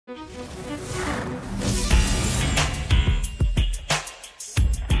What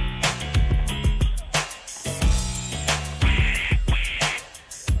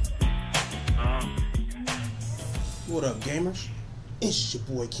up, gamers? It's your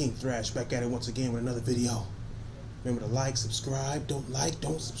boy KingThrash back at it once again with another video. Remember to like, subscribe, don't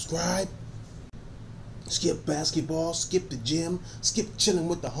subscribe. Skip basketball, skip the gym, skip chilling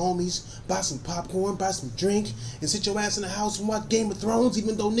with the homies, buy some popcorn, buy some drink, and sit your ass in the house and watch Game of Thrones,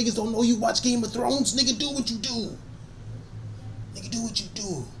 even though niggas don't know you watch Game of Thrones. Nigga, do what you do. Nigga, do what you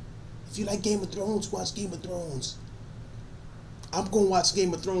do. If you like Game of Thrones, watch Game of Thrones. I'm gonna watch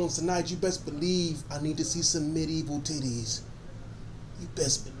Game of Thrones tonight. You best believe I need to see some medieval titties. You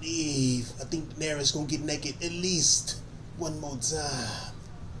best believe. I think Daenerys gonna get naked at least one more time.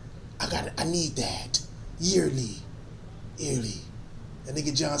 I need that. Yearly. That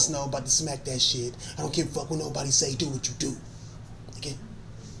nigga Jon Snow about to smack that shit. I don't give a fuck what nobody say. Do what you do. Okay?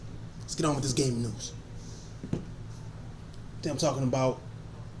 Let's get on with this game news. Today I'm talking about,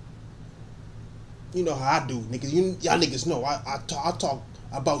 you know how I do, niggas. Y'all niggas know I talk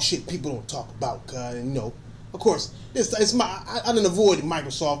about shit people don't talk about, cause you know, of course, I didn't avoid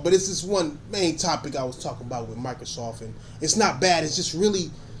Microsoft, but it's this one main topic I was talking about with Microsoft, and it's not bad. It's just really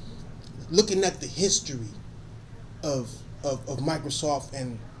looking at the history of Microsoft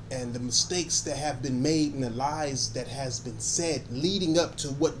and the mistakes that have been made and the lies that has been said leading up to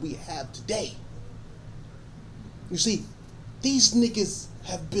what we have today. You see, these niggas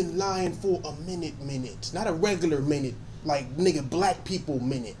have been lying for a minute, not a regular minute, like nigga black people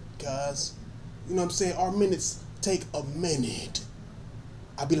minute, cuz, you know what I'm saying, our minutes take a minute.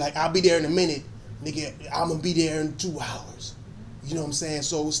 I'll be like, I'll be there in a minute, nigga, I'm gonna be there in 2 hours, you know what I'm saying,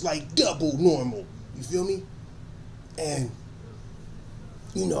 so it's like double normal, you feel me? And,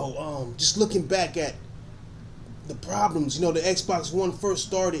 you know, just looking back at the problems, you know, the Xbox One first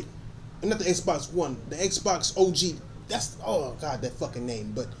started, not the Xbox One, the Xbox OG, that's, oh god, that fucking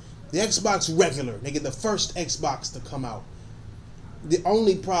name, but the Xbox regular, nigga, the first Xbox to come out. The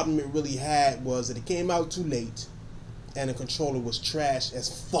only problem it really had was that it came out too late and the controller was trash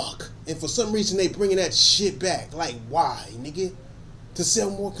as fuck. And for some reason they bringing that shit back. Like, why, nigga? To sell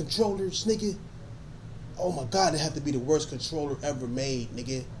more controllers, nigga? Oh my god, it had to be the worst controller ever made,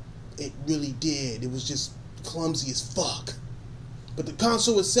 nigga. It really did. It was just clumsy as fuck. But the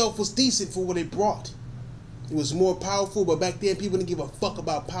console itself was decent for what it brought. It was more powerful, but back then people didn't give a fuck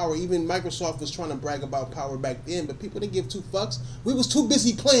about power. Even Microsoft was trying to brag about power back then, but people didn't give two fucks. We was too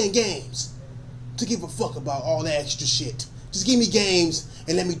busy playing games to give a fuck about all that extra shit. Just give me games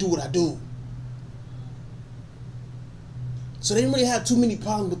and let me do what I do. So they didn't really have too many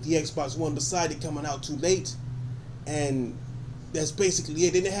problems with the Xbox One besides it coming out too late. And that's basically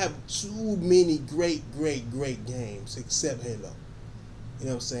it. They didn't have too many great games except Halo. You know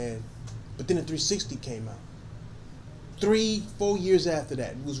what I'm saying? But then the 360 came out. 3-4 years after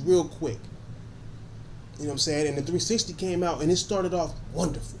that. It was real quick. You know what I'm saying? And the 360 came out and it started off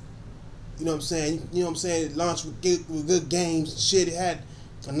wonderful. You know what I'm saying? You know what I'm saying? It launched with good games and shit. It had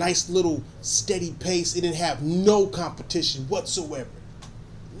a nice little steady pace. It didn't have no competition whatsoever.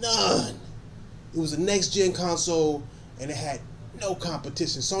 None. It was a next gen console and it had no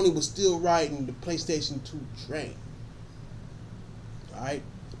competition. Sony was still riding the PlayStation 2 train. Alright?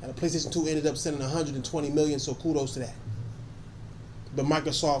 And the PlayStation 2 ended up selling 120 million, so kudos to that. But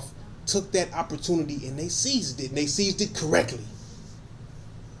Microsoft took that opportunity and they seized it, and they seized it correctly.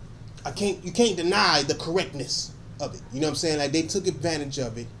 You can't deny the correctness of it. You know what I'm saying? Like, they took advantage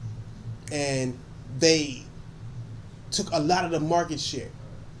of it and they took a lot of the market share.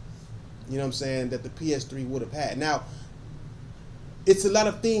 You know what I'm saying? That the PS3 would have had. Now, it's a lot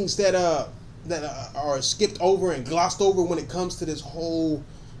of things that are skipped over and glossed over when it comes to this whole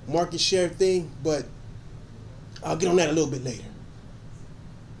market share thing, but I'll get on that a little bit later.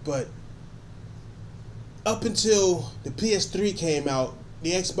 But up until the PS3 came out,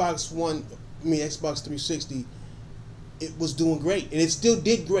 the Xbox 360, it was doing great, and it still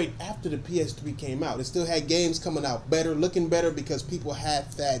did great after the PS3 came out. It still had games coming out better, looking better, because people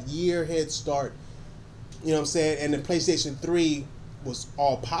had that year head start. You know what I'm saying? And the PlayStation 3 was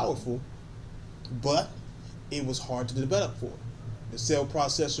all powerful, but it was hard to develop for. The cell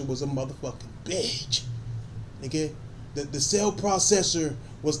processor was a motherfucking bitch. Nigga, the cell processor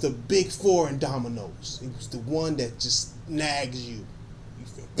was the big four in dominoes. It was the one that just nags you.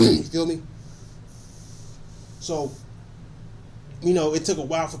 You feel me? So, you know, it took a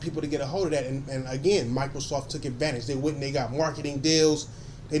while for people to get a hold of that. And again, Microsoft took advantage. They went and they got marketing deals.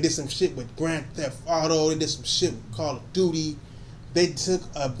 They did some shit with Grand Theft Auto. They did some shit with Call of Duty. They took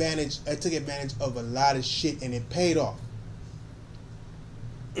advantage of a lot of shit, and it paid off.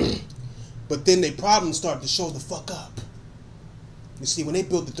 But then their problems started to show the fuck up. You see, when they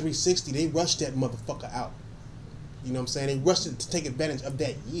built the 360, they rushed that motherfucker out. You know what I'm saying? They rushed it to take advantage of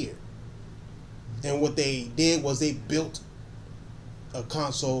that year. And what they did was they built a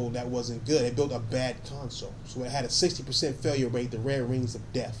console that wasn't good. They built a bad console. So it had a 60% failure rate, the Rare Rings of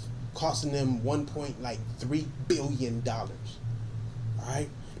Death, costing them $1.3 billion. Alright?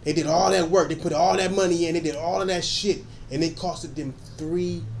 They did all that work. They put all that money in. They did all of that shit. And it costed them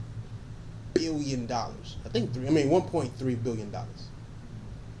 $3 billion. $1.3 billion.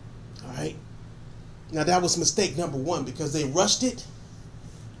 Alright? Now that was mistake number one because they rushed it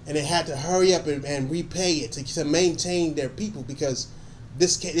and they had to hurry up and repay it to maintain their people because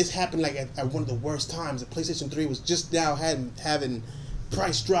this happened like at one of the worst times. The PlayStation 3 was just now having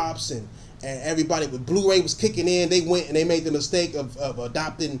price drops and everybody with Blu-ray was kicking in. They went and they made the mistake of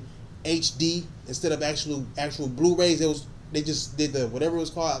adopting HD instead of actual Blu-rays. They just did the whatever it was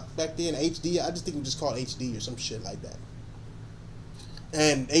called back then, HD. I just think it was just called HD or some shit like that.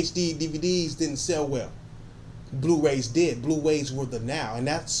 And HD DVDs didn't sell well. Blu-rays did. Blu-rays were the now, and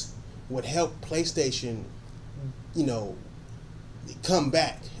that's what helped PlayStation, come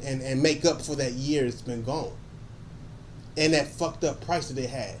back and make up for that year it's been gone. And that fucked up price that they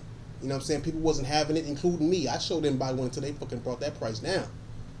had. You know what I'm saying? People wasn't having it, including me. I showed them buy one until they fucking brought that price down.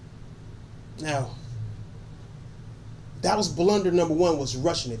 Now, that was blunder number one, was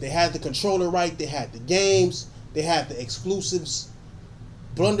rushing it. They had the controller right, they had the games, they had the exclusives.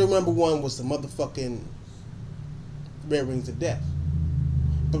 Blunder number one was the motherfucking Red Rings of Death.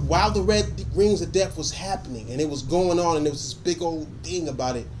 But while the Red Rings of Death was happening and it was going on and there was this big old thing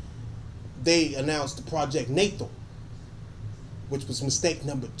about it, they announced the Project Nathan, which was mistake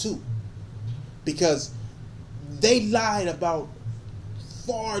number two. Because they lied about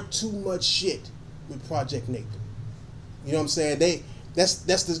far too much shit with Project Nathan. You know what I'm saying? That's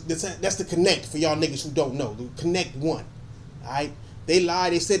the Connect for y'all niggas who don't know. The Connect 1. Alright? They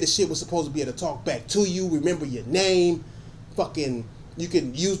lied. They said the shit was supposed to be able to talk back to you, remember your name, fucking, you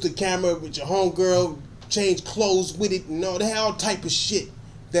can use the camera with your homegirl, change clothes with it, and all that type of shit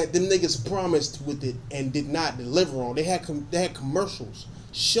that them niggas promised with it and did not deliver on. They had commercials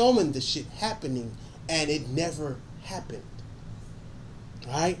showing the shit happening, and it never happened.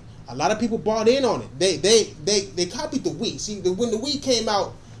 Alright? A lot of people bought in on it. They copied the Wii. See, when the Wii came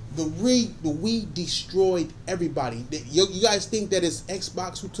out, the Wii destroyed everybody. You guys think that it's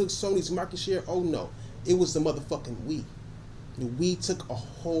Xbox who took Sony's market share? Oh no, it was the motherfucking Wii. The Wii took a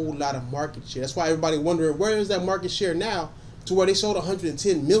whole lot of market share. That's why everybody wondering where is that market share now, to where they sold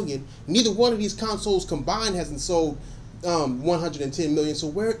 110 million. Neither one of these consoles combined hasn't sold 110 million. So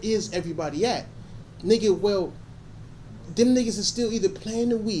where is everybody at, nigga? Well, them niggas is still either playing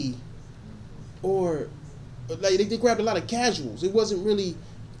the Wii or like they grabbed a lot of casuals. It wasn't really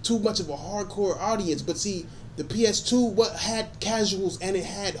too much of a hardcore audience. But see, the PS2 had casuals and it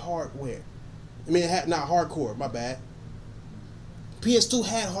had hardware. I mean, it had not hardcore. My bad. PS2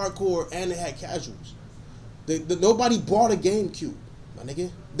 had hardcore and it had casuals. Nobody bought a GameCube, my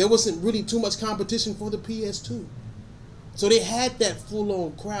nigga. There wasn't really too much competition for the PS2. So they had that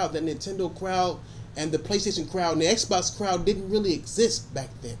full-on crowd, that Nintendo crowd and the PlayStation crowd, and the Xbox crowd didn't really exist back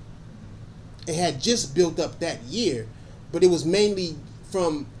then. It had just built up that year, but it was mainly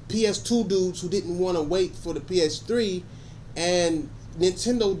from PS2 dudes who didn't want to wait for the PS3 and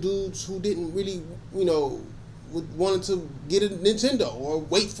Nintendo dudes who didn't really, wanted to get a Nintendo or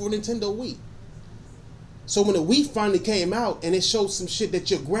wait for a Nintendo Wii. So when the Wii finally came out and it showed some shit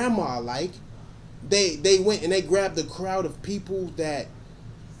that your grandma liked, they went and they grabbed the crowd of people that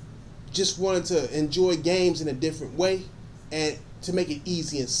just wanted to enjoy games in a different way and to make it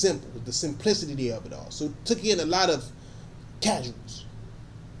easy and simple, the simplicity of it all. So it took in a lot of casuals.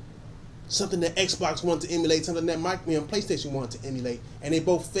 Something that Xbox wanted to emulate, something that PlayStation wanted to emulate, and they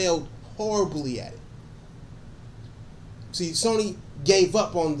both failed horribly at it. See, Sony gave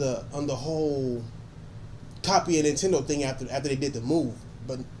up on the whole copy of Nintendo thing after they did the move,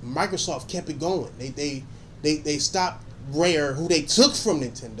 but Microsoft kept it going. They stopped Rare, who they took from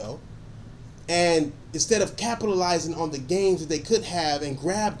Nintendo, and instead of capitalizing on the games that they could have and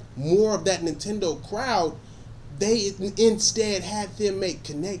grab more of that Nintendo crowd, they instead had them make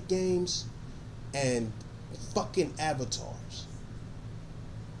Kinect games and fucking avatars.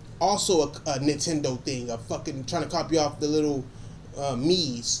 Also a Nintendo thing, a fucking trying to copy off the little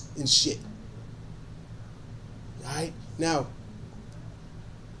Mii's and shit. Alright? Now,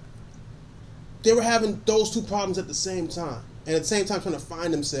 they were having those two problems at the same time. And at the same time trying to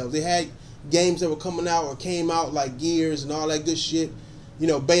find themselves. They had games that were coming out or came out like Gears and all that good shit. You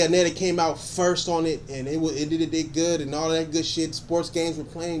know, Bayonetta came out first on it, and it did good, and all that good shit. Sports games were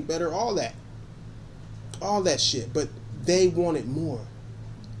playing better, all that shit. But they wanted more.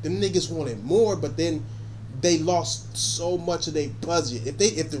 The niggas wanted more, but then they lost so much of their budget.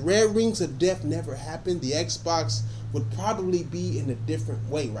 If the Rare Rings of Death never happened, the Xbox would probably be in a different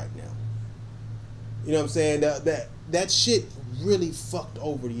way right now. You know what I'm saying? That shit really fucked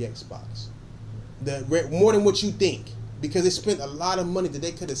over the Xbox. More than what you think, because they spent a lot of money that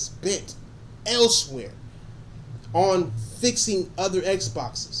they could have spent elsewhere on fixing other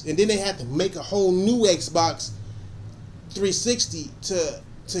Xboxes, and then they had to make a whole new Xbox 360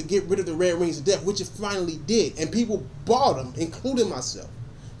 to get rid of the Rare Rings of Death, which it finally did, and people bought them, including myself.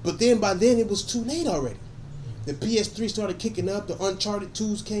 But then by then it was too late already. The PS3 started kicking up, the Uncharted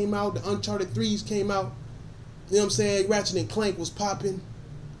 2s came out, the Uncharted 3s came out. You know what I'm saying? Ratchet and Clank was popping.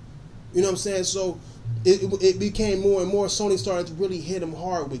 You know what I'm saying? So it became more and more. Sony started to really hit them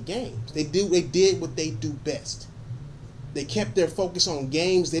hard with games. They did what they do best. They kept their focus on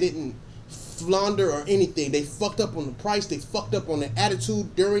games. They didn't flounder or anything. They fucked up on the price. They fucked up on the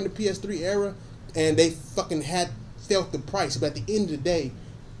attitude during the PS3 era, and they fucking felt the price. But at the end of the day,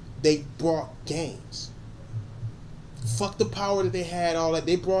 they brought games. Fuck the power that they had, all that.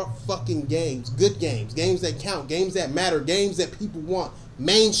 They brought fucking games. Good games. Games that count. Games that matter. Games that people want.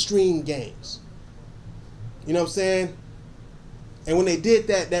 Mainstream games. You know what I'm saying? And when they did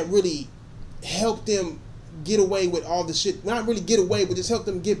that, that really helped them get away with all the shit. Not really get away, but just helped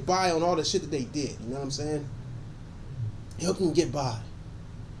them get by on all the shit that they did. You know what I'm saying? Helped them get by.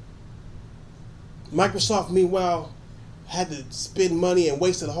 Microsoft, meanwhile, had to spend money and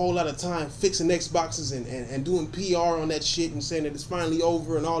wasted a whole lot of time fixing Xboxes and doing PR on that shit and saying that it's finally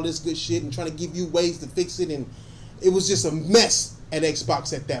over and all this good shit and trying to give you ways to fix it, and it was just a mess at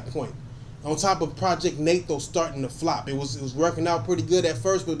Xbox at that point. On top of Project Nathan starting to flop. It was working out pretty good at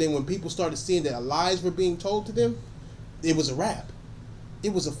first, but then when people started seeing that lies were being told to them, it was a wrap.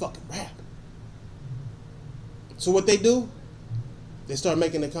 It was a fucking wrap. So what they do? They start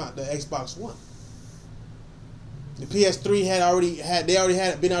making the Xbox One. The PS3 had already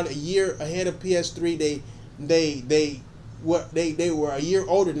been out a year ahead of PS3. They were a year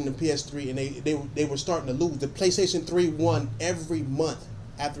older than the PS3, and they were starting to lose. The PlayStation 3 won every month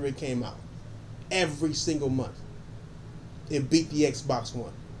after it came out. Every single month. It beat the Xbox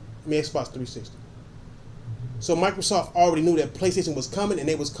One. Xbox 360. So Microsoft already knew that PlayStation was coming, and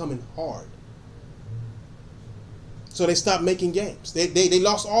they was coming hard. So they stopped making games. They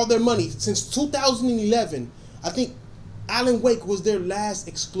lost all their money. Since 2011, I think Alan Wake was their last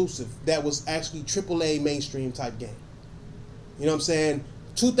exclusive that was actually AAA mainstream type game. You know what I'm saying?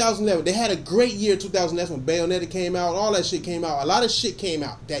 2011, they had a great year. 2011 when Bayonetta came out, all that shit came out. A lot of shit came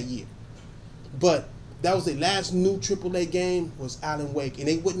out that year. But that was the last new AAA game was Alan Wake, and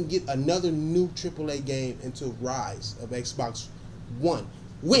they wouldn't get another new AAA game until Rise of Xbox One,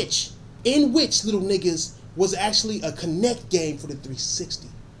 in which little niggas was actually a Kinect game for the 360.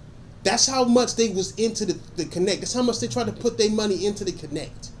 That's how much they was into the Kinect. That's how much they tried to put their money into the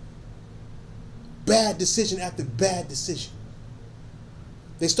Kinect. Bad decision after bad decision.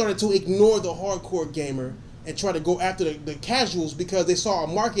 They started to ignore the hardcore gamer and try to go after the casuals because they saw a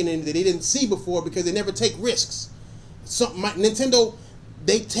market in it that they didn't see before because they never take risks. Nintendo,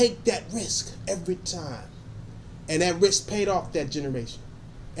 they take that risk every time. And that risk paid off that generation.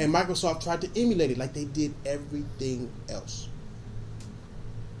 And Microsoft tried to emulate it like they did everything else.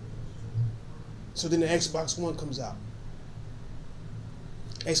 So then the Xbox One comes out.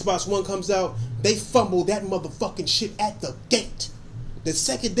 Xbox One comes out, they fumble that motherfucking shit at the gate. The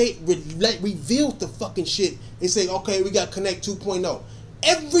second they revealed the fucking shit, they say, okay, we got Kinect 2.0.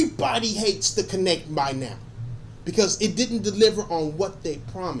 Everybody hates the Kinect by now because it didn't deliver on what they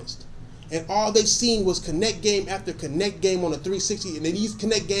promised. And all they seen was Kinect game after Kinect game on the 360. And then these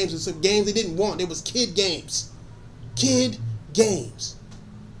Kinect games are some games they didn't want. They was kid games. Kid games.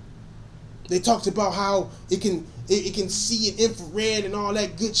 They talked about how it can see in infrared and all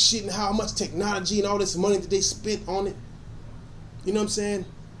that good shit and how much technology and all this money that they spent on it. You know what I'm saying?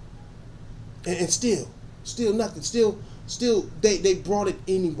 And still nothing. Still they brought it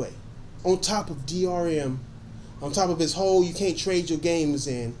anyway. On top of DRM, on top of his whole you can't trade your games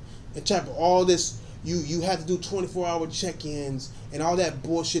in, and top of all this, you have to do 24-hour check-ins and all that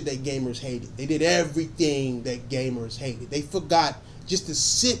bullshit that gamers hated. They did everything that gamers hated. They forgot just to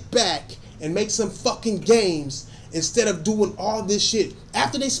sit back and make some fucking games instead of doing all this shit.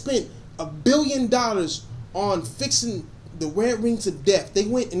 After they spent $1 billion on fixing the Rare Rings of Death, they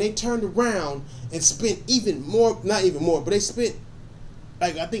went and they turned around and spent even more, not even more, but they spent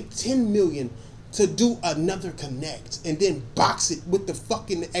like I think $10 million to do another Connect and then box it with the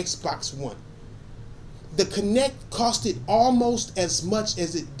fucking Xbox One. The Connect costed almost as much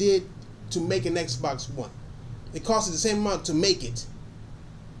as it did to make an Xbox One. It costed the same amount to make it.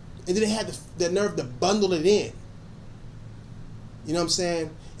 And then they had the nerve to bundle it in. You know what I'm saying?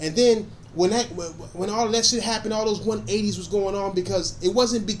 And then when all that shit happened, all those 180s was going on, because it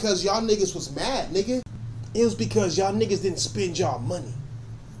wasn't because y'all niggas was mad, nigga. It was because y'all niggas didn't spend y'all money.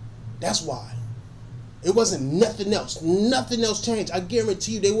 That's why. It wasn't nothing else. Nothing else changed. I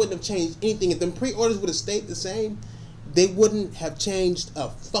guarantee you they wouldn't have changed anything. If them pre-orders would have stayed the same, they wouldn't have changed a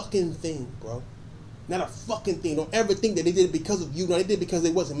fucking thing, bro. Not a fucking thing. Don't ever think that they did it because of you. No, they did it because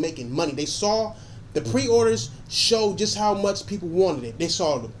they wasn't making money. They saw the pre-orders show just how much people wanted it. They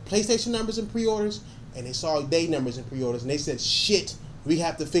saw the PlayStation numbers in pre-orders, and they saw their numbers in pre-orders, and they said, shit, we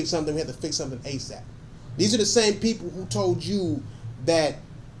have to fix something. We have to fix something ASAP. These are the same people who told you that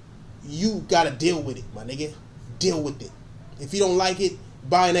you gotta deal with it, my nigga. Deal with it. If you don't like it,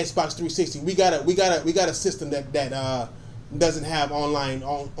 buy an Xbox 360. We got a system that doesn't have online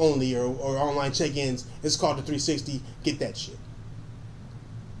only or online check-ins. It's called the 360. Get that shit.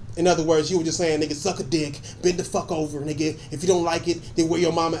 In other words, you were just saying, nigga, suck a dick, bend the fuck over, nigga. If you don't like it, then where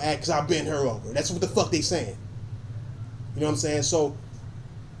your mama at, cause I bend her over. That's what the fuck they saying. You know what I'm saying? So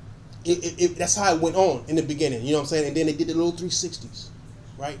that's how it went on in the beginning. You know what I'm saying? And then they did the little 360s,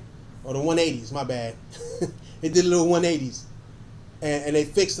 right? Or the 180s, my bad. They did the little 180s. And they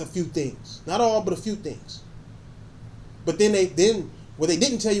fixed a few things. Not all, but a few things. But then what they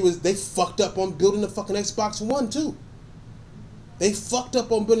didn't tell you is they fucked up on building the fucking Xbox One too. They fucked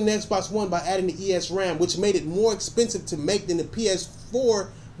up on building the Xbox One by adding the ES RAM, which made it more expensive to make than the PS4,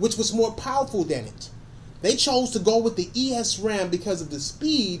 which was more powerful than it. They chose to go with the ES RAM because of the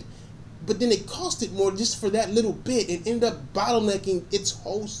speed, but then it costed more just for that little bit and ended up bottlenecking its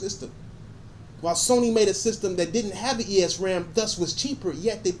whole system. While Sony made a system that didn't have the ES RAM, thus was cheaper,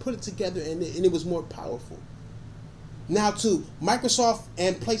 yet they put it together and it was more powerful. Now, to Microsoft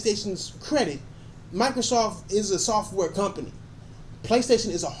and PlayStation's credit, Microsoft is a software company. PlayStation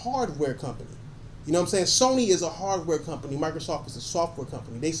is a hardware company. You know what I'm saying? Sony is a hardware company. Microsoft is a software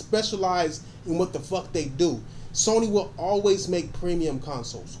company. They specialize in what the fuck they do. Sony will always make premium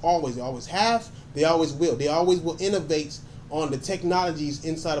consoles. Always. They always have. They always will. They always will innovate on the technologies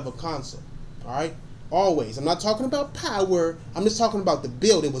inside of a console. All right? Always. I'm not talking about power. I'm just talking about the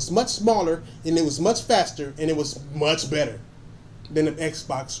build. It was much smaller, and it was much faster, and it was much better than the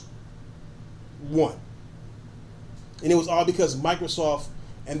Xbox One. And it was all because Microsoft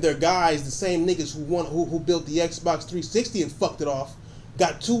and their guys, the same niggas who built the Xbox 360 and fucked it off,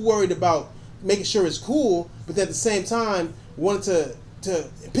 got too worried about making sure it's cool, but at the same time wanted to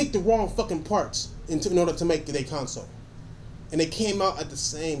pick the wrong fucking parts in order to make their console. And they came out at the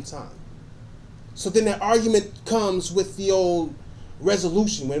same time. So then that argument comes with the old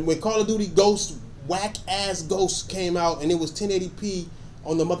resolution. When Call of Duty Ghost, whack-ass Ghost came out and it was 1080p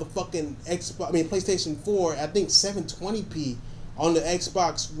on the motherfucking PlayStation 4, I think 720p on the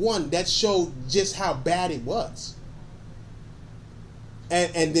Xbox One, that showed just how bad it was.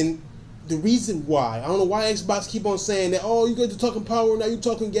 And then the reason why, I don't know why Xbox keep on saying that, oh, you guys are talking power, now you're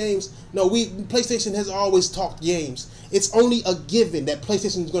talking games. No, PlayStation has always talked games. It's only a given that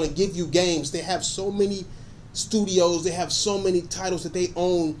PlayStation is going to give you games. They have so many studios, they have so many titles that they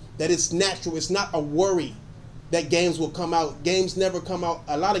own that it's natural. It's not a worry that games will come out. Games never come out.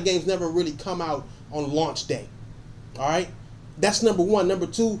 A lot of games never really come out on launch day. All right? That's number one. Number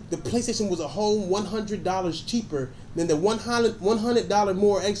two, the PlayStation was a whole $100 cheaper than the $100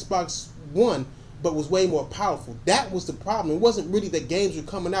 more Xbox One, but was way more powerful. That was the problem. It wasn't really that games were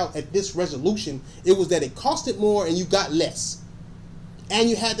coming out at this resolution. It was that it costed more and you got less. And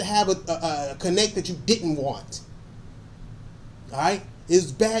you had to have a Connect that you didn't want. All right? It's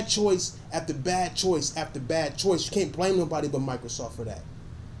bad choice after bad choice after bad choice. You can't blame nobody but Microsoft for that.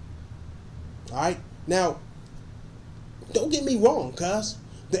 Alright? Now, don't get me wrong, cuz.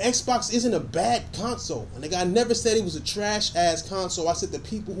 The Xbox isn't a bad console. And I never said it was a trash-ass console. I said the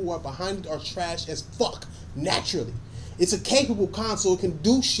people who are behind it are trash as fuck, naturally. It's a capable console. It can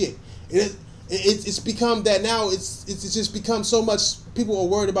do shit. It's become that now. It's just become so much. People are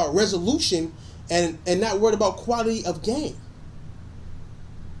worried about resolution and not worried about quality of game.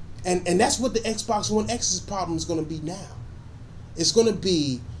 And that's what the Xbox One X's problem is going to be now. It's going to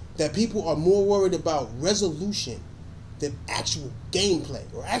be that people are more worried about resolution than actual gameplay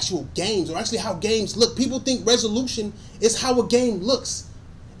or actual games or actually how games look. People think resolution is how a game looks.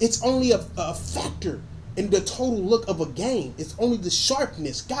 It's only a factor in the total look of a game. It's only the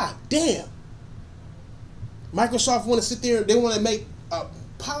sharpness. God damn. Microsoft want to sit there. They want to make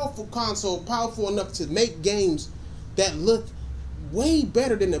powerful console, powerful enough to make games that look way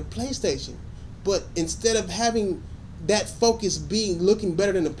better than the PlayStation. But instead of having that focus being looking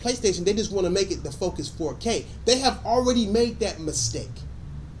better than the PlayStation, they just want to make it the focus 4K. They have already made that mistake.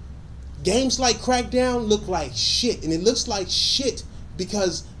 Games like Crackdown look like shit, and it looks like shit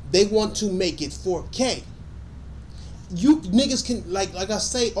because they want to make it 4K. You niggas can, like I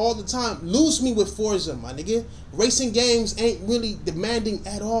say all the time, lose me with Forza, my nigga. Racing games ain't really demanding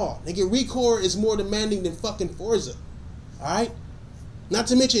at all. Nigga, Recore is more demanding than fucking Forza. Alright? Not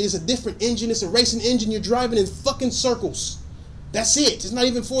to mention, it's a different engine. It's a racing engine. You're driving in fucking circles. That's it. It's not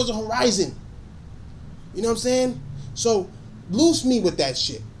even Forza Horizon. You know what I'm saying? So, lose me with that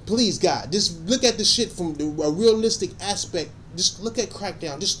shit. Please, God. Just look at the shit from a realistic aspect. Just look at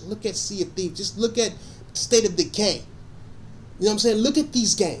Crackdown. Just look at Sea of Thieves. Just look at State of Decay. You know what I'm saying? Look at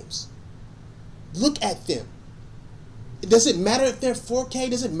these games. Look at them. Does it matter if they're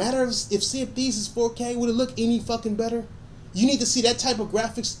 4K? Does it matter if Sea of Thieves is 4K? Would it look any fucking better? You need to see that type of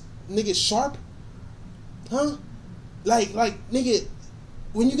graphics, nigga, sharp? Huh? Like, nigga,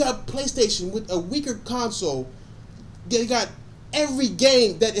 when you got PlayStation with a weaker console, they got every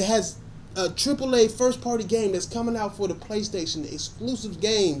game that it has a AAA first-party game that's coming out for the PlayStation, the exclusive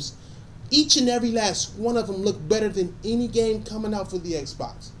games. Each and every last one of them look better than any game coming out for the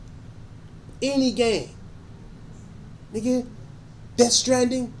Xbox. Any game. Nigga, Death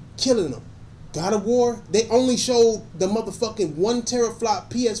Stranding, killing them. God of War, they only showed the motherfucking 1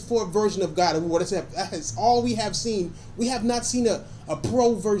 teraflop PS4 version of God of War. That's all we have seen. We have not seen a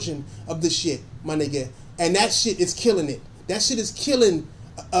pro version of the shit, my nigga. And that shit is killing it. That shit is killing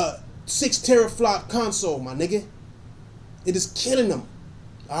a 6 teraflop console, my nigga. It is killing them.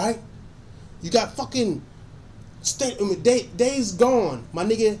 Alright? You got fucking Days Gone, my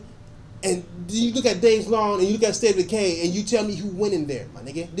nigga, and you look at Days Gone and you look at State of Decay and you tell me who winning there, my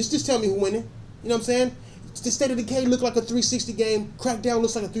nigga. Just tell me who winning. You know what I'm saying? The State of Decay look like a 360 game. Crackdown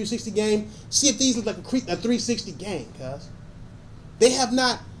looks like a 360 game. Sea of Thieves look like a 360 game, cuz. They have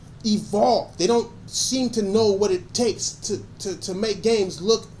not evolved. They don't seem to know what it takes to make games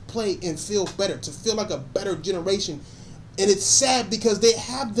look, play, and feel better, to feel like a better generation. And it's sad because they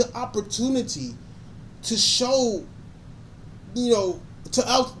have the opportunity to show, you know, to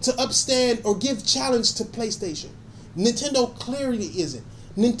upstand or give challenge to PlayStation. Nintendo clearly isn't.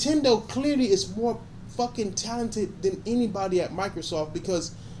 Nintendo clearly is more fucking talented than anybody at Microsoft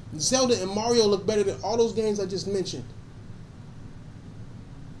because Zelda and Mario look better than all those games I just mentioned.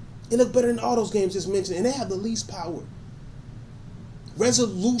 They look better than all those games just mentioned, and they have the least power.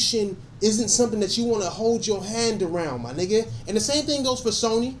 Resolution isn't something that you want to hold your hand around, my nigga. And the same thing goes for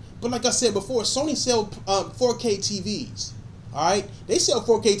Sony. But like I said before, Sony sell 4K TVs. All right, they sell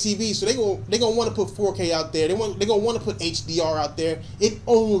 4K TVs, so they gonna want to put 4K out there. They gonna want to put HDR out there. It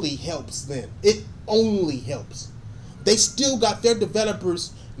only helps them. It only helps. They still got their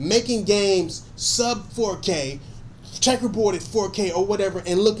developers making games sub 4K, checkerboard at 4K or whatever,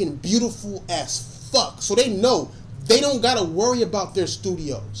 and looking beautiful as fuck. So they know they don't gotta worry about their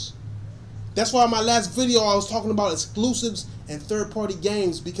studios. That's why in my last video I was talking about exclusives and third-party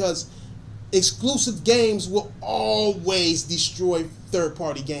games, because exclusive games will always destroy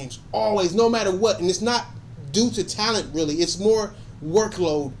third-party games. Always, no matter what. And it's not due to talent, really. It's more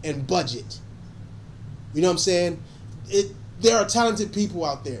workload and budget. You know what I'm saying? There are talented people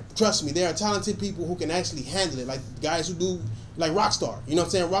out there. Trust me, there are talented people who can actually handle it. Like guys who do, like Rockstar. You know what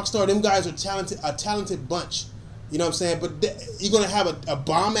I'm saying? Rockstar, them guys are a talented bunch. You know what I'm saying? But you're going to have a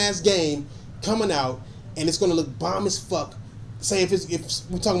bomb-ass game coming out, and it's going to look bomb as fuck. Say if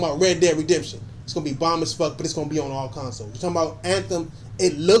we're talking about Red Dead Redemption, it's going to be bomb as fuck, but it's going to be on all consoles. You're talking about Anthem,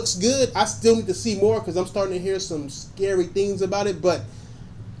 it looks good. I still need to see more because I'm starting to hear some scary things about it, but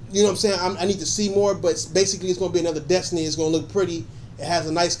you know what I'm saying? I need to see more, but basically it's going to be another Destiny. It's going to look pretty. It has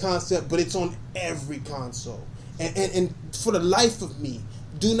a nice concept, but it's on every console. And for the life of me,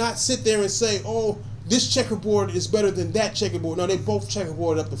 do not sit there and say, oh, this checkerboard is better than that checkerboard. No, they both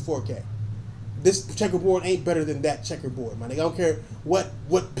checkerboard up to 4K. This checkerboard ain't better than that checkerboard, man. I don't care what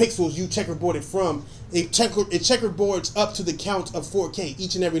pixels you checkerboarded from. It checkerboards up to the count of 4K,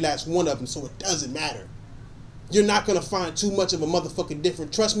 each and every last one of them, so it doesn't matter. You're not going to find too much of a motherfucking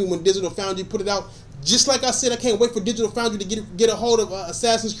difference. Trust me, when Digital Foundry put it out, just like I said, I can't wait for Digital Foundry to get a hold of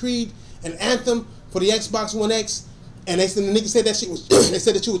Assassin's Creed and Anthem for the Xbox One X. And the nigga said that shit was, they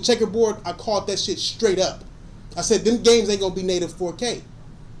said that you was checkerboard. I called that shit straight up. I said, them games ain't going to be native 4K.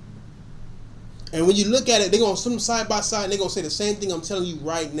 And when you look at it, they're going to put them side by side, and they're going to say the same thing I'm telling you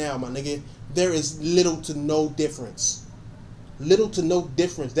right now, my nigga. There is little to no difference. Little to no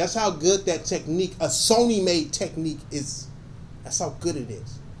difference. That's how good that technique, a Sony-made technique, is. That's how good it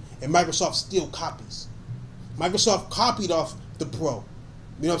is. And Microsoft still copies. Microsoft copied off the Pro.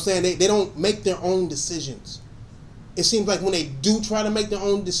 You know what I'm saying? They don't make their own decisions. It seems like when they do try to make their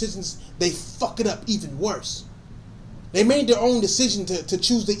own decisions, they fuck it up even worse. They made their own decision to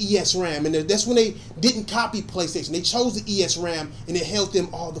choose the ESRAM, and that's when they didn't copy PlayStation. They chose the ESRAM, and it held them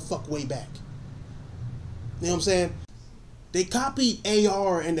all the fuck way back. You know what I'm saying? They copied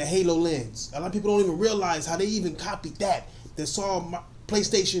AR and the Halo lens. A lot of people don't even realize how they even copied that. They saw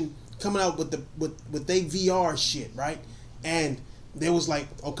PlayStation coming out with their VR shit, right? And they was like,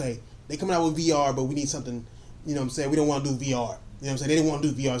 okay, they coming out with VR, but we need something. You know what I'm saying? We don't want to do VR. You know what I'm saying? They didn't want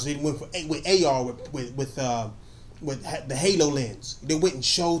to do VR, so they went with AR with the Halo lens. They went and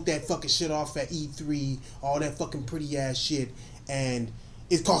showed that fucking shit off at E3, all that fucking pretty ass shit, and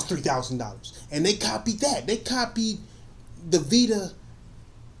it cost $3,000. And they copied that. They copied the Vita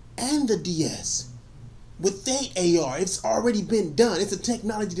and the DS with their AR. It's already been done. It's a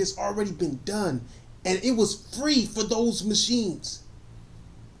technology that's already been done, and it was free for those machines.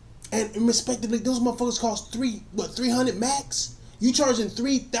 And respectively, those motherfuckers cost $300 max. You charging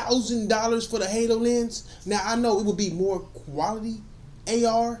 $3,000 for the Halo lens? Now I know it would be more quality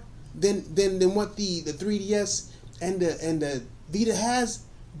AR than what the 3DS and the Vita has,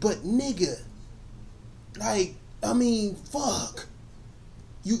 but nigga, like, I mean, fuck.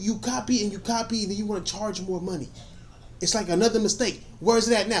 You copy and then you want to charge more money. It's like another mistake. Where's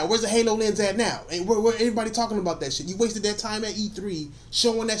it at now? Where's the Halo lens at now? And where everybody talking about that shit? You wasted that time at E3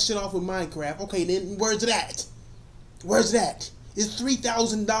 showing that shit off with Minecraft. Okay, then where's it at? Where's it at? It's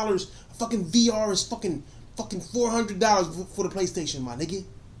 $3,000. Fucking VR is fucking $400 for the PlayStation, my nigga.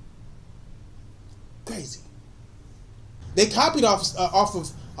 Crazy. They copied off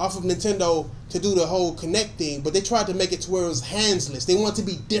of Nintendo to do the whole Kinect thing, but they tried to make it to where it was handsless. They wanted to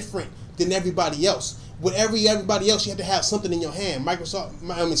be different than everybody else. With everybody else, you had to have something in your hand.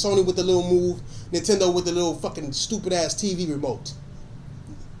 Sony with the little Move, Nintendo with the little fucking stupid ass TV remote.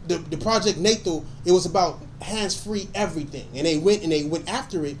 The Project Nathal, it was about hands-free everything, and they went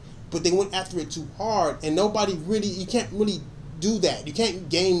after it, but they went after it too hard, and nobody really, you can't really do that. You can't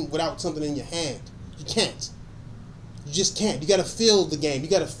game without something in your hand. You can't. You just can't. You gotta feel the game. You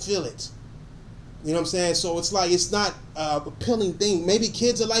gotta feel it. You know what I'm saying? So it's like, it's not a appealing thing. Maybe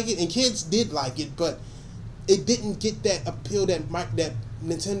kids are like it, and kids did like it, but it didn't get that appeal that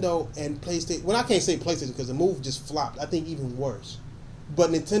Nintendo and PlayStation. Well, I can't say PlayStation because the Move just flopped. I think even worse.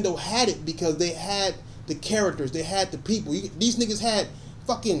 But Nintendo had it because they had the characters, they had the people. These niggas had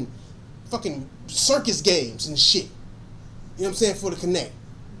fucking circus games and shit. You know what I'm saying, for the Kinect.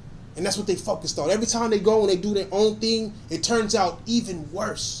 And that's what they focused on. Every time they go and they do their own thing, it turns out even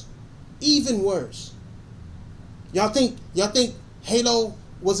worse. Even worse. Y'all think Halo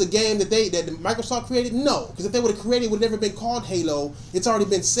was a game that Microsoft created? No, because if they would have created, it would have never been called Halo. It's already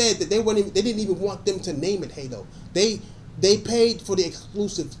been said that they didn't even want them to name it Halo. They paid for the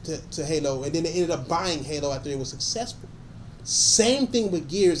exclusive to Halo, and then they ended up buying Halo after it was successful. Same thing with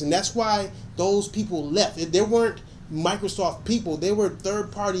Gears, and that's why those people left. They weren't Microsoft people. They were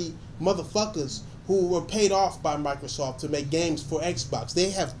third-party motherfuckers who were paid off by Microsoft to make games for Xbox.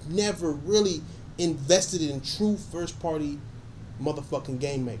 They have never really invested in true first-party motherfucking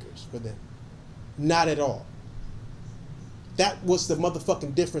game makers for them. Not at all. That was the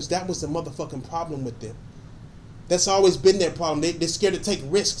motherfucking difference. That was the motherfucking problem with them. That's always been their problem. They're scared to take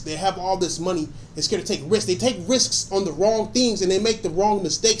risks. They have all this money. They're scared to take risks. They take risks on the wrong things, and they make the wrong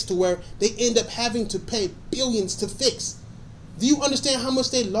mistakes to where they end up having to pay billions to fix. Do you understand how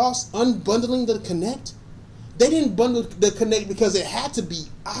much they lost unbundling the Kinect? They didn't bundle the Kinect because it had to be,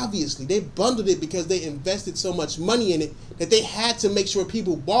 obviously. They bundled it because they invested so much money in it that they had to make sure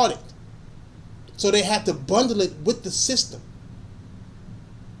people bought it. So they had to bundle it with the system.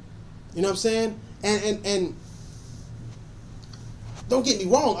 You know what I'm saying? And don't get me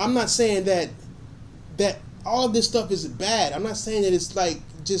wrong, I'm not saying that all of this stuff is bad. I'm not saying that it's like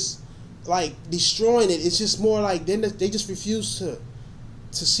just like destroying it. It's just more like they just refuse to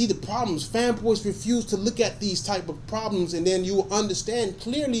see the problems. Fanboys refuse to look at these type of problems, and then you will understand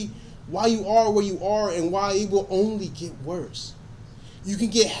clearly why you are where you are and why it will only get worse. You can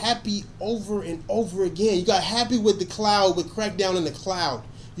get happy over and over again. You got happy with the cloud, with Crackdown in the cloud.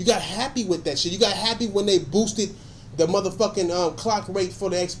 You got happy with that shit. You got happy when they boosted the motherfucking clock rate for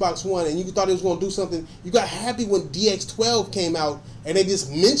the Xbox One, and you thought it was going to do something. You got happy when DX12 came out, and they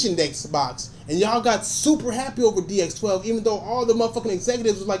just mentioned Xbox, and y'all got super happy over DX12, even though all the motherfucking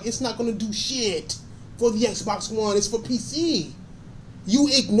executives was like, it's not going to do shit for the Xbox One, it's for PC. You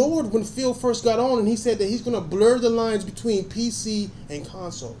ignored when Phil first got on, and he said that he's going to blur the lines between PC and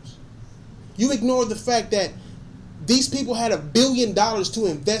consoles. You ignored the fact that These people had $1 billion to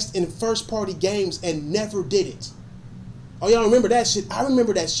invest in first-party games and never did it. Oh, y'all remember that shit? I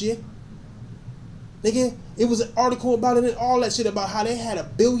remember that shit. Nigga, it was an article about it and all that shit about how they had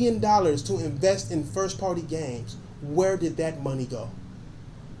 $1 billion to invest in first-party games. Where did that money go?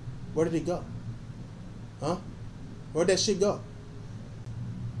 Where did it go? Huh? Where'd that shit go?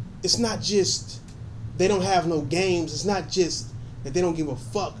 It's not just they don't have no games. It's not just that they don't give a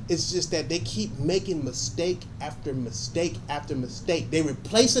fuck. It's just that they keep making mistake after mistake after mistake. They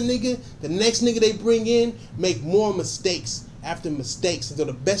replace a nigga, the next nigga they bring in make more mistakes after mistakes. And so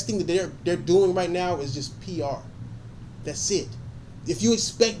the best thing that they're doing right now is just PR. That's it. If you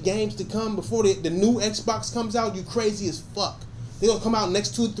expect games to come before the new Xbox comes out, you crazy as fuck. They're going to come out in the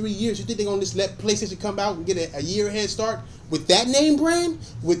next 2 or 3 years. You think they're going to just let PlayStation come out and get a year head start? With that name brand,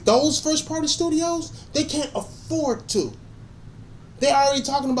 with those first-party studios, they can't afford to. They're already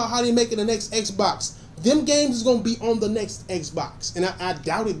talking about how they're making the next Xbox. Them games is going to be on the next Xbox. And I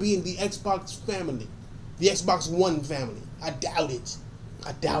doubt it being the Xbox family. The Xbox One family. I doubt it.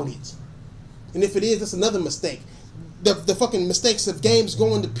 I doubt it. And if it is, that's another mistake. The fucking mistakes of games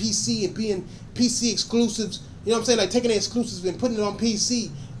going to PC and being PC exclusives. You know what I'm saying? Like taking the exclusives and putting it on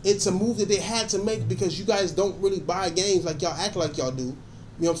PC. It's a move that they had to make because you guys don't really buy games like y'all act like y'all do. You know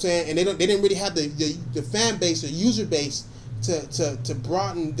what I'm saying? And they didn't really have the fan base or user base to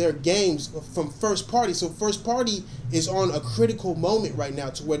broaden their games from first party. So first party is on a critical moment right now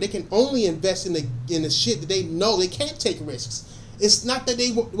to where they can only invest in the shit that they know they can't take risks. It's not that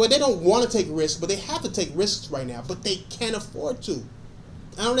they don't want to take risks, but they have to take risks right now, but they can't afford to.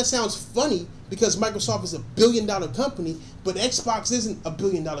 I know that sounds funny because Microsoft is $1 billion company, but Xbox isn't $1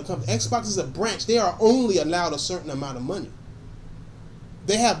 billion company. Xbox is a branch. They are only allowed a certain amount of money.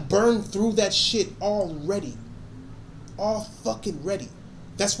 They have burned through that shit already. All fucking ready.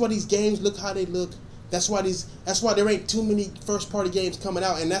 That's why these games look how they look. That's why there ain't too many first-party games coming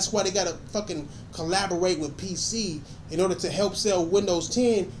out, and that's why they gotta fucking collaborate with PC in order to help sell Windows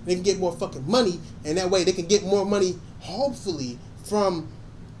 10. They can get more fucking money, and that way they can get more money, hopefully, from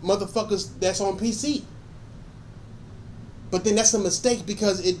motherfuckers that's on PC. But then that's a mistake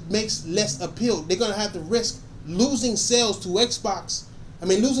because it makes less appeal. They're gonna have to risk losing sales to Xbox. I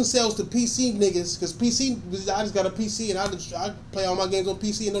mean, losing sales to PC niggas, because PC, I just got a PC and I play all my games on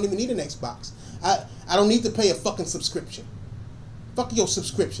PC and don't even need an Xbox. I don't need to pay a fucking subscription. Fuck your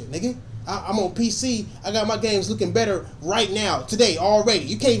subscription, nigga. I'm on PC. I got my games looking better right now, today, already.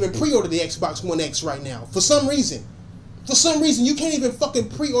 You can't even pre-order the Xbox One X right now. For some reason. For some reason, you can't even fucking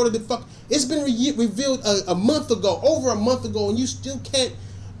pre-order the fuck. It's been revealed a month ago, over a month ago, and you still can't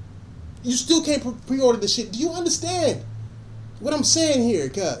pre-order the shit. Do you understand what I'm saying here,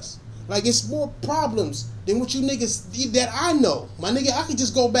 cuz? Like, it's more problems than what you niggas that I know. My nigga, I could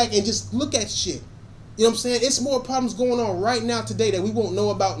just go back and just look at shit. You know what I'm saying? It's more problems going on right now today that we won't know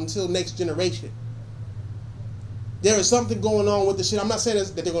about until next generation. There is something going on with the shit. I'm not saying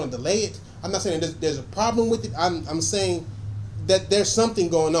that they're going to delay it. I'm not saying there's a problem with it. I'm saying that there's something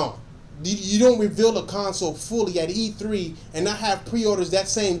going on. You don't reveal a console fully at E3 and not have pre-orders that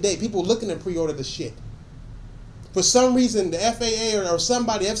same day. People looking to pre-order the shit. For some reason, the FAA or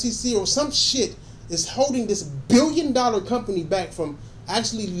somebody, FCC or some shit, is holding this $1 billion company back from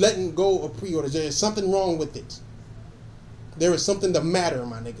actually letting go of pre-orders. There is something wrong with it. There is something the matter,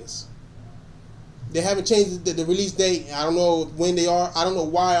 my niggas. They haven't changed the release date. I don't know when they are. I don't know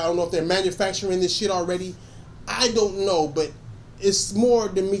why. I don't know if they're manufacturing this shit already. I don't know, but it's more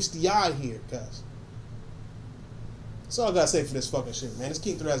than meets the eye here, guys. That's all I gotta say for this fucking shit, man. It's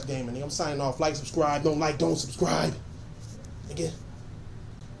KingThrash Gaming. I'm signing off. Like, subscribe. Don't like, don't subscribe. Nigga.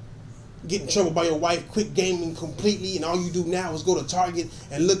 Get in trouble by your wife, quit gaming completely, and all you do now is go to Target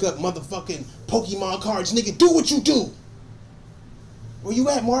and look up motherfucking Pokemon cards. Nigga, do what you do. Where you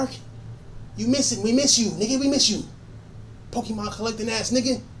at, Mark? You missing? We miss you, nigga. We miss you. Pokemon collecting ass,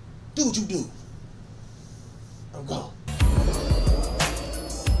 nigga. Do what you do. I'm gone.